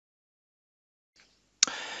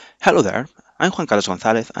Hello there, I'm Juan Carlos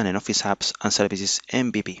Gonzalez, and an Office Apps and Services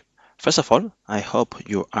MVP. First of all, I hope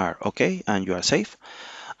you are okay and you are safe.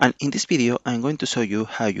 And in this video, I'm going to show you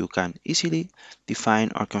how you can easily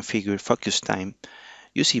define or configure focus time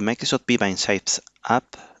using Microsoft Viva Insights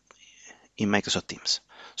app in Microsoft Teams.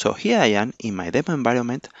 So here I am in my demo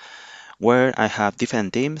environment where I have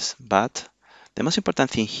different teams, but the most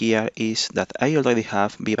important thing here is that I already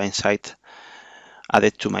have Viva Insights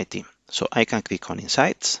added to my team. So I can click on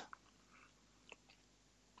Insights,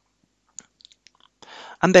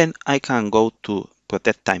 and then I can go to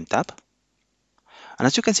Protect Time tab. And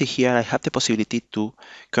as you can see here, I have the possibility to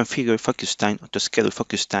configure focus time, to schedule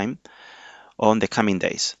focus time on the coming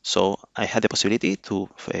days. So I had the possibility to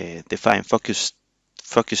define focus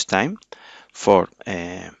time for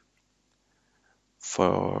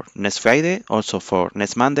next Friday, also for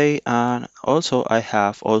next Monday, and also I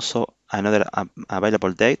have also another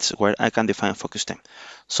available dates where I can define focus time.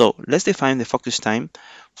 So let's define the focus time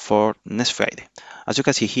for next Friday. As you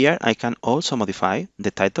can see here, I can also modify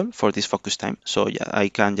the title for this focus time. So yeah, I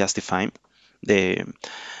can just define the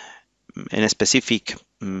a specific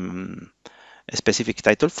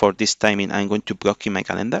title for this timing I'm going to block in my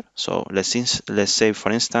calendar. So let's say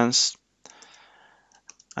for instance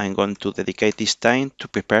I'm going to dedicate this time to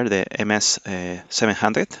prepare the MS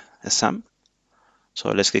 700 exam.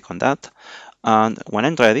 So let's click on that. And when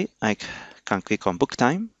I'm ready, I can click on book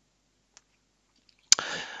time.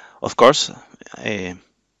 Of course, in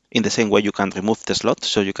the same way you can remove the slot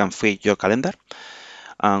so you can free your calendar.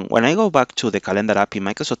 And when I go back to the calendar app in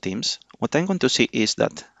Microsoft Teams, what I'm going to see is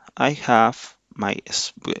that I have my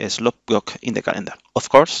slot block in the calendar. Of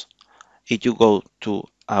course, if you go to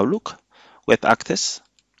Outlook, Web Access,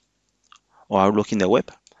 or Outlook in the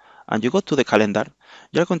web, and you go to the calendar,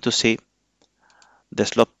 you're going to see the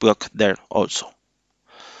slot block there also.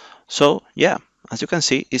 So yeah, as you can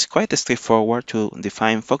see, it's quite straightforward to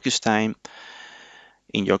define focus time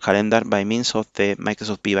in your calendar by means of the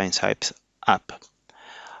Microsoft Viva Insights app.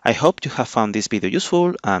 I hope you have found this video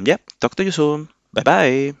useful, and yeah, talk to you soon. Bye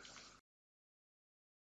bye.